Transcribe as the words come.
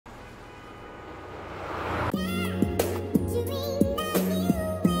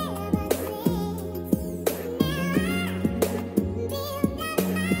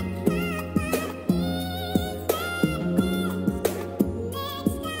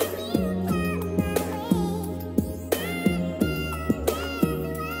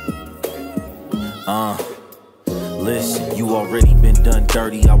Listen, you already been done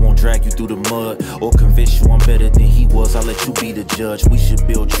dirty. I won't drag you through the mud or convince you I'm better than he was. I'll let you be the judge. We should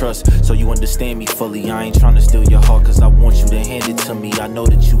build trust so you understand me fully. I ain't trying to steal your heart cause I want you to hand it to me. I know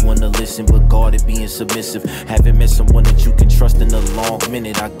that you wanna listen but guarded, being submissive. Haven't met someone that you can trust in a long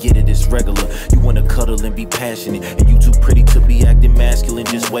minute. I get it, it's regular. You wanna cuddle and be passionate, and you too pretty to be acting masculine,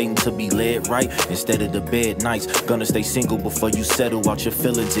 just waiting to be led right instead of the bed nights. Gonna stay single before you settle out your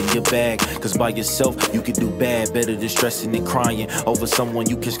feelings in your bag, cause by yourself you can do bad, better than stressing and crying over someone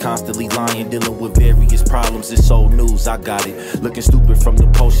you catch constantly lying. Dealing with various problems, it's old news, I got it. Looking stupid from the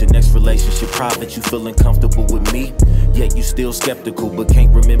post, your next relationship private. You feeling comfortable with me, yet you still skeptical, but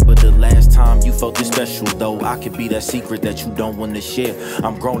can't remember the last time you felt this special. Though I could be that secret that you don't want to share.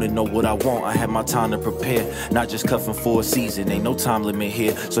 I'm grown and know what I want, I have my time to prepare. Not just cuffing for a season, ain't no time limit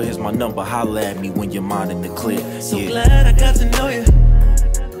here. So here's my number, holla at me when your mind in the clear. So glad I got to know you.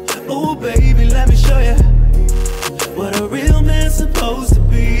 Oh baby, let me show you what a real man's supposed to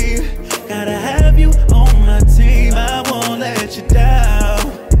be. Gotta have you on my team, I won't let you down.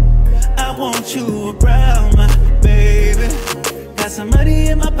 I want you around, my baby. Got some money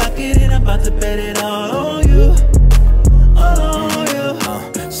in my pocket and I'm about to bet it all on you. All on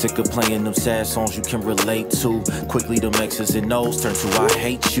you. Sick of playing them sad songs you can relate to. Quickly them X's and O's turn to I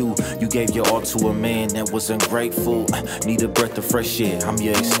hate you. You gave your all to a man that was ungrateful. Need a breath of fresh air, I'm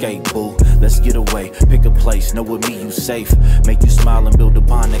your escape, boo. Let's get away, pick a place, know with me you safe. Make you smile and build a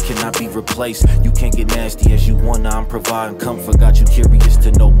bond that cannot be replaced. You can't get nasty as you wanna, I'm providing comfort. Got you curious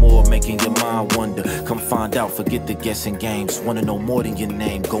to know more, making your mind wonder. Come find out, forget the guessing games. Wanna know more than your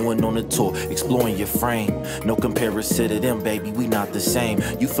name, going on a tour, exploring your frame. No comparison to them, baby, we not the same.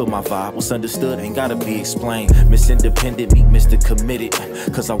 You feel my vibe, what's understood ain't gotta be explained. Miss Independent, meet Mr. Committed.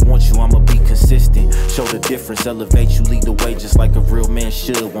 Cause I want you, I'ma be consistent. Show the difference, elevate you, lead the way just like a real man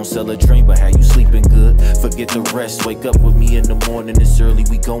should. Won't sell a dream, but how you sleeping good. Forget the rest, wake up with me in the morning, it's early,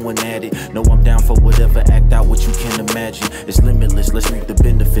 we going at it. Know I'm down for whatever, act out what you can imagine. It's limitless, let's reap the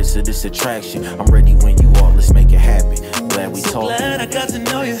benefits of this attraction. I'm ready when you are, let's make it happen. Glad we so talked. Glad I got to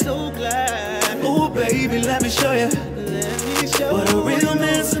know you. So glad. Oh baby, let me show you what a real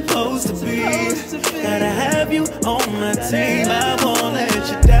man's supposed to be. Gotta have you on my team, I won't let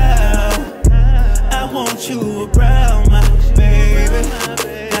you down. I want you around, my baby.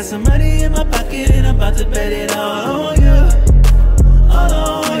 Got some money in my pocket and I'm about to bet it all